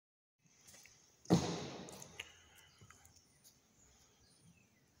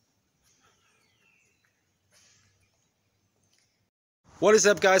What is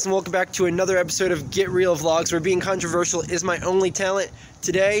up, guys, and welcome back to another episode of Get Real Vlogs, where being controversial is my only talent.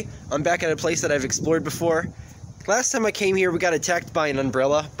 Today, I'm back at a place that I've explored before. Last time I came here, we got attacked by an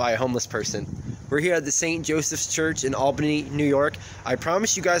umbrella by a homeless person. We're here at the St. Joseph's Church in Albany, New York. I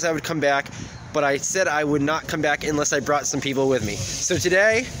promised you guys I would come back, but I said I would not come back unless I brought some people with me. So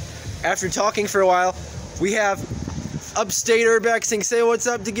today, after talking for a while, we have Upstate Urbex saying, say what's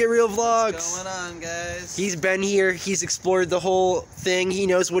up to Get Real Vlogs. What's going on, guys? He's been here, he's explored the whole thing, he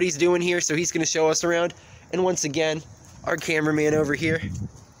knows what he's doing here, so he's going to show us around. And once again, our cameraman over here,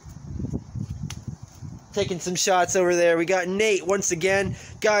 taking some shots over there. We got Nate once again.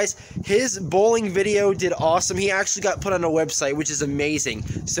 Guys, his bowling video did awesome. He actually got put on a website, which is amazing.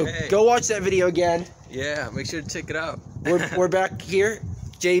 So go watch that video again. Yeah, make sure to check it out. We're back here.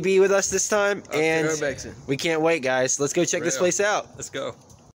 JB with us this time, and we can't wait, guys. Let's go check this place out. Let's go.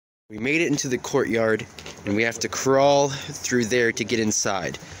 We made it into the courtyard, and we have to crawl through there to get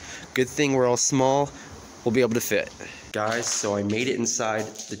inside. Good thing we're all small. We'll be able to fit. Guys, so I made it inside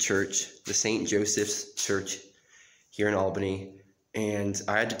the church, the St. Joseph's Church here in Albany, and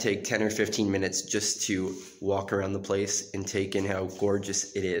I had to take 10 or 15 minutes just to walk around the place and take in how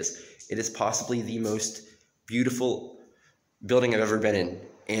gorgeous it is. It is possibly the most beautiful building I've ever been in,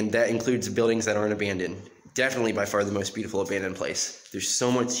 and that includes buildings that aren't abandoned. Definitely by far the most beautiful abandoned place. There's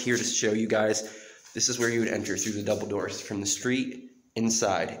so much here to show you guys. This is where you would enter through the double doors from the street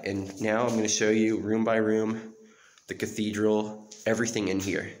inside, and now I'm going to show you room by room, the cathedral, everything in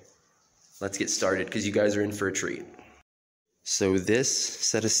here. Let's get started because you guys are in for a treat. So this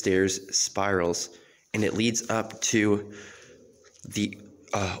set of stairs spirals and it leads up to the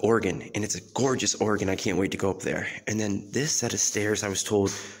organ, and it's a gorgeous organ. I can't wait to go up there. And then this set of stairs, I was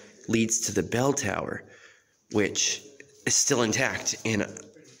told, leads to the bell tower, which is still intact, and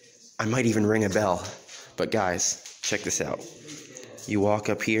I might even ring a bell. But guys, check this out. You walk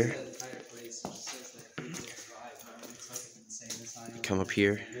up here, come up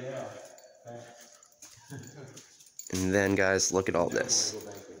here, and then guys, look at all this.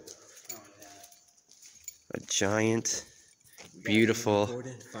 A giant, beautiful,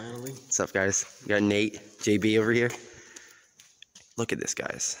 what's up, guys? We got Nate, JB over here. Look at this,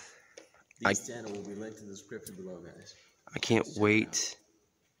 guys. This channel will be linked in the description below, guys. I can't wait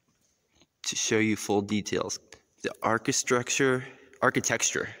to show you full details. The architecture,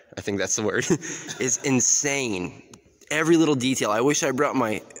 I think that's the word, is insane. Every little detail. I wish I brought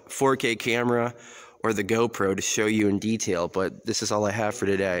my 4K camera or the GoPro to show you in detail, but this is all I have for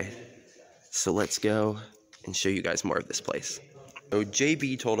today. So let's go and show you guys more of this place. So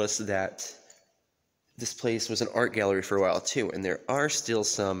JB told us that this place was an art gallery for a while too, and there are still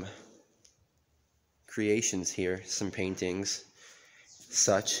some creations here, some paintings,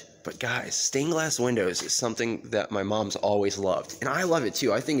 such. But guys, stained glass windows is something that my mom's always loved, and I love it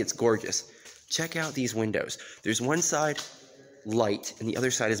too. I think it's gorgeous. Check out these windows. There's one side light and the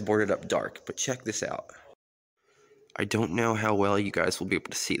other side is boarded up dark, but check this out. I don't know how well you guys will be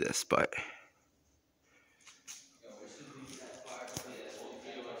able to see this, but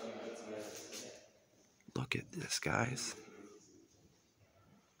look at this, guys.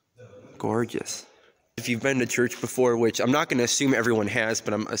 Gorgeous. If you've been to church before, which I'm not going to assume everyone has,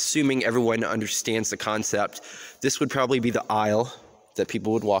 but I'm assuming everyone understands the concept, this would probably be the aisle that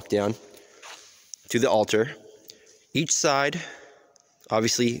people would walk down to the altar. Each side,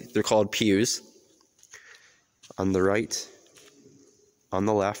 obviously, they're called pews. On the right, on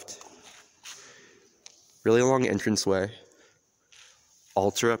the left, really long entranceway,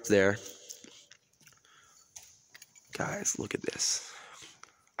 altar up there. Guys, look at this.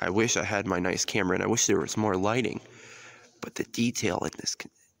 I wish I had my nice camera, and I wish there was more lighting, but the detail in this,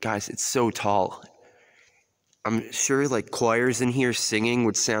 guys, it's so tall. I'm sure like choirs in here singing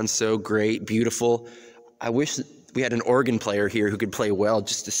would sound so great, beautiful. I wish we had an organ player here who could play well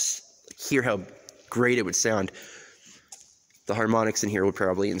just to hear how great it would sound. The harmonics in here were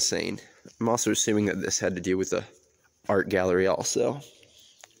probably insane. I'm also assuming that this had to do with the art gallery also.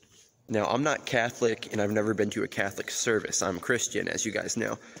 Now, I'm not Catholic, and I've never been to a Catholic service. I'm Christian, as you guys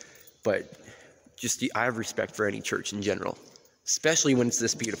know. But I have respect for any church in general, especially when it's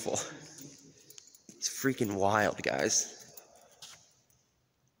this beautiful. It's freaking wild, guys.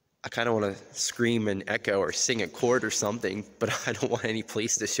 I kind of want to scream and echo or sing a chord or something, but I don't want any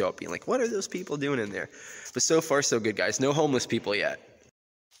police to show up being like, what are those people doing in there? But so far, so good, guys. No homeless people yet.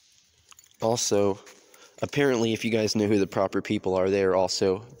 Also, apparently, if you guys know who the proper people are, they are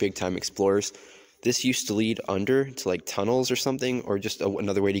also big-time explorers. This used to lead under to like tunnels or something, or just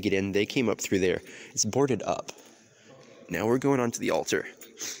another way to get in. They came up through there. It's boarded up. Now we're going on to the altar.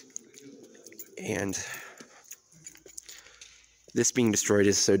 And This being destroyed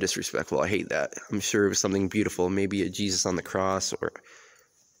is so disrespectful. I hate that. I'm sure it was something beautiful. Maybe a Jesus on the cross or a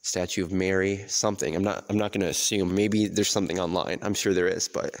statue of Mary, something. I'm not going to assume. Maybe there's something online. I'm sure there is,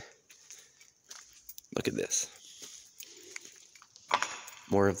 but look at this.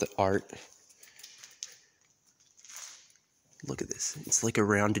 More of the art. Look at this. It's like a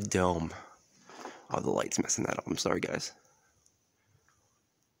rounded dome. Oh, the light's messing that up. I'm sorry, guys.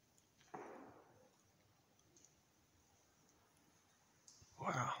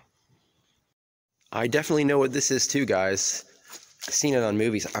 Wow. I definitely know what this is too, guys. I've seen it on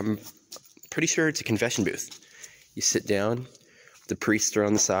movies. I'm pretty sure it's a confession booth. You sit down, the priests are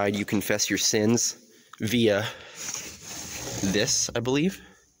on the side, you confess your sins via this, I believe.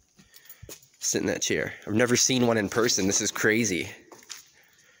 Sit in that chair. I've never seen one in person. This is crazy.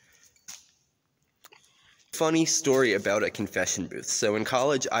 Funny story about a confession booth. So in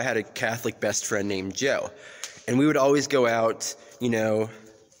college, I had a Catholic best friend named Joe. And we would always go out, you know,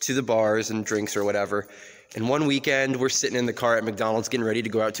 to the bars and drinks or whatever. And one weekend, we're sitting in the car at McDonald's getting ready to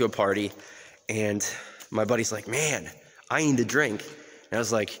go out to a party. And my buddy's like, man, I need a drink. And I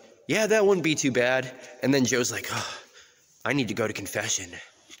was like, yeah, that wouldn't be too bad. And then Joe's like, oh, I need to go to confession.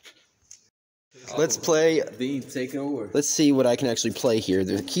 Let's play. Dean, take over. Let's see what I can actually play here.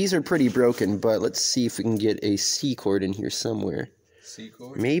 The keys are pretty broken, but let's see if we can get a C chord in here somewhere. C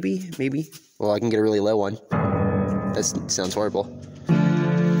chord? Maybe. Well, I can get a really low one. That sounds horrible.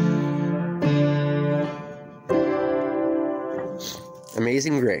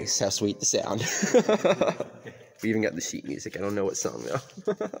 Amazing Grace, how sweet the sound. We even got the sheet music. I don't know what song though.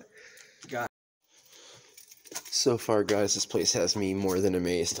 So far, guys, this place has me more than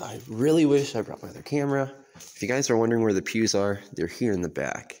amazed. I really wish I brought my other camera. If you guys are wondering where the pews are, they're here in the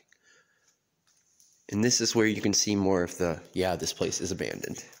back. And this is where you can see more of the, yeah, this place is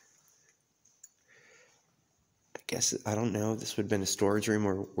abandoned. I guess, I don't know, this would have been a storage room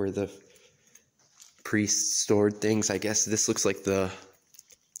or where the priests stored things. I guess this looks like the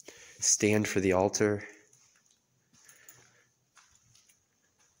stand for the altar.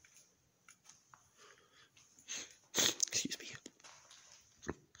 Excuse me.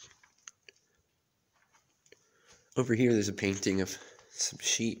 Over here there's a painting of some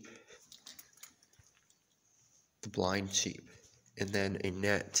sheep. The blind sheep. And then a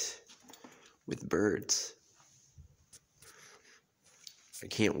net with birds. I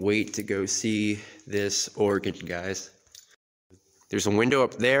can't wait to go see this organ, guys. There's a window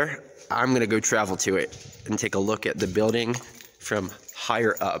up there. I'm going to go travel to it and take a look at the building from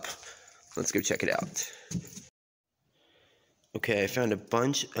higher up. Let's go check it out. Okay, I found a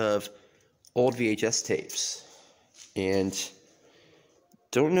bunch of old VHS tapes. And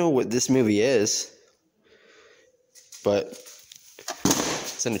don't know what this movie is, but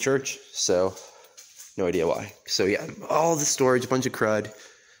it's in a church, so no idea why. So yeah, all the storage, a bunch of crud. I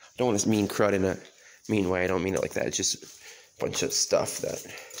don't want to mean crud in a mean way. I don't mean it like that. It's just a bunch of stuff that...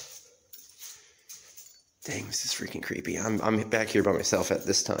 Dang, this is freaking creepy. I'm back here by myself at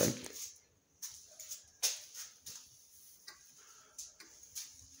this time.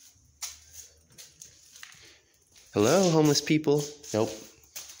 Hello, homeless people. Nope.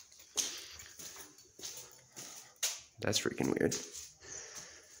 That's freaking weird.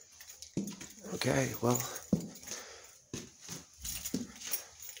 Okay, well.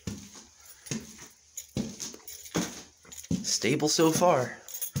 Stable so far.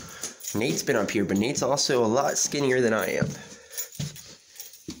 Nate's been up here, but Nate's also a lot skinnier than I am.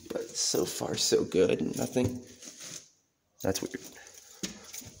 But so far, so good. Nothing. That's weird.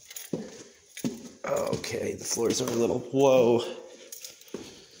 Okay, the floors are a little... Whoa.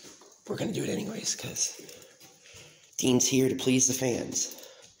 We're gonna do it anyways, because Dean's here to please the fans.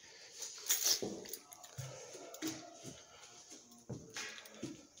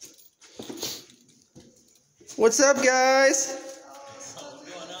 What's up, guys? What's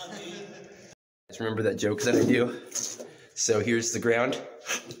going on, Dean? Just remember that joke that I do? So here's the ground.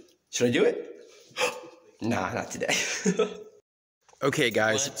 Should I do it? Nah, not today. Okay,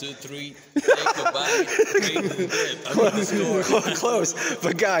 guys. 1, 2, 3. Goodbye. Close.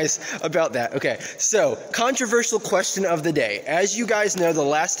 But guys, about that. Okay, so controversial question of the day. As you guys know, the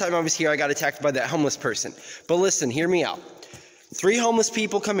last time I was here, I got attacked by that homeless person. But listen, hear me out. 3 homeless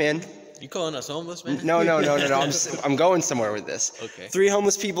people come in. You calling us homeless, man? No. I'm going somewhere with this. Okay. 3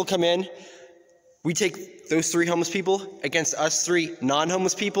 homeless people come in. We take those 3 homeless people against us 3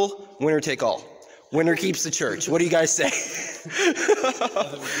 non-homeless people. Winner take all. Winner keeps the church. What do you guys say?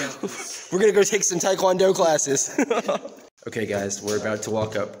 We're gonna go take some Taekwondo classes. Okay, guys, we're about to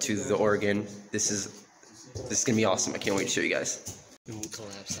walk up to the organ. This is gonna be awesome. I can't wait to show you guys. It won't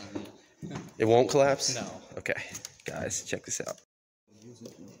collapse on you. It won't collapse? No. Okay. Guys, check this out.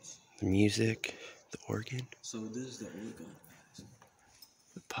 The music, the organ, So this is the organ.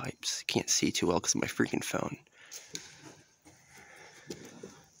 the pipes. Can't see too well because of my freaking phone.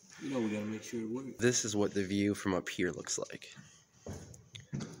 You know we gotta make sure it works. This is what the view from up here looks like.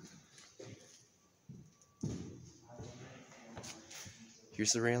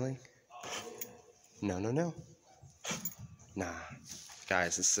 Here's the railing. No. Nah.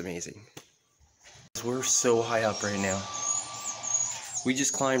 Guys, this is amazing. We're so high up right now. We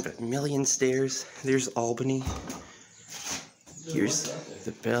just climbed a million stairs. There's Albany. Here's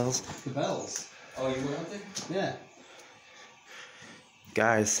the bells. The bells. Oh, you went up there? Yeah.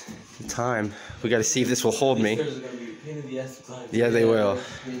 Guys, the time. We gotta see if this will hold me. Stairs are gonna be a pain in the ass to climb. Yeah, they will.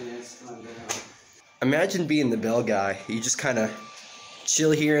 Pain in the ass to climb down. Imagine being the bell guy. You just kind of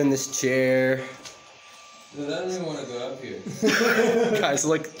chill here in this chair. Dude, I don't even want to go up here. Guys,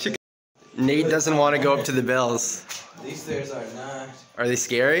 look. Nate doesn't want to go up to the bells. These stairs are not. Are they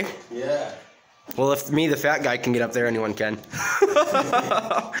scary? Yeah. Well, if me, the fat guy, can get up there, anyone can.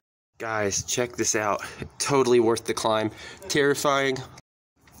 Guys, check this out. Totally worth the climb. Terrifying.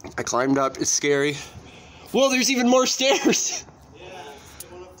 I climbed up. It's scary. Whoa, there's even more stairs.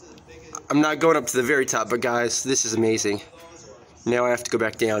 I'm not going up to the very top, but guys, this is amazing. Now I have to go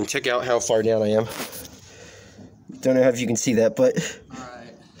back down. Check out how far down I am. Don't know if you can see that, but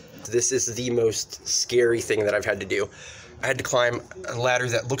this is the most scary thing that I've had to do. I had to climb a ladder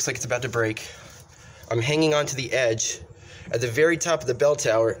that looks like it's about to break. I'm hanging onto the edge at the very top of the bell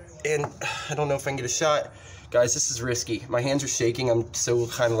tower, and I don't know if I can get a shot. Guys, this is risky. My hands are shaking. I'm so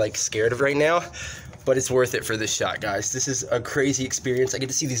kind of like scared of right now, but it's worth it for this shot, guys. This is a crazy experience. I get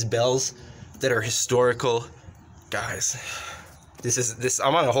to see these bells that are historical. Guys,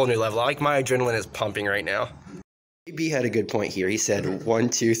 I'm on a whole new level. Like, my adrenaline is pumping right now. AB had a good point here. He said 1,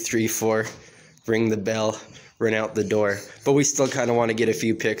 2, 3, 4, ring the bell, run out the door. But we still kind of want to get a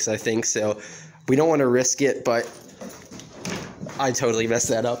few pics, I think. So we don't want to risk it, but I totally messed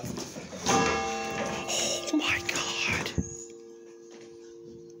that up. Oh my God.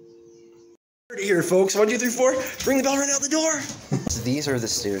 Here, folks. 1, 2, 3, 4. Ring the bell, run out the door. So these are the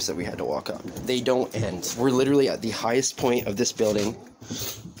stairs that we had to walk up. They don't end. We're literally at the highest point of this building.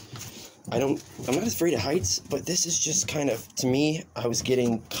 I'm not afraid of heights, but this is just kind of, to me, I was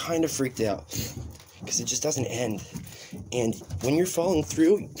getting kind of freaked out because it just doesn't end. And when you're falling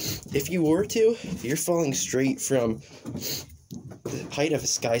through, if you were to, you're falling straight from the height of a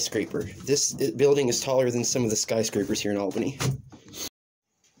skyscraper. This building is taller than some of the skyscrapers here in Albany.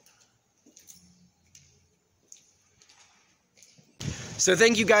 So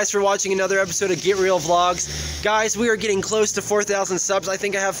thank you guys for watching another episode of Get Real Vlogs. Guys, we are getting close to 4,000 subs. I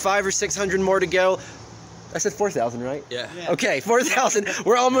think I have 500 or 600 more to go. I said 4,000, right? Yeah. Okay, 4,000.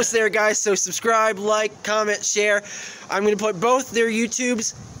 We're almost there, guys. So subscribe, like, comment, share. I'm going to put both their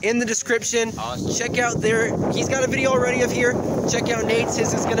YouTubes in the description. Awesome. Check out he's got a video already of here. Check out Nate's.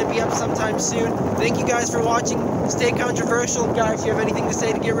 His is going to be up sometime soon. Thank you guys for watching. Stay controversial. Guys, you have anything to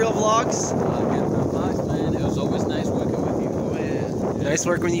say to Get Real Vlogs? Get Real Vlogs, man. It was always nice working with you. Nice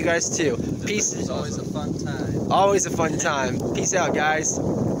working with you guys too. Peace. It's always a fun time. Always a fun time. Peace out, guys.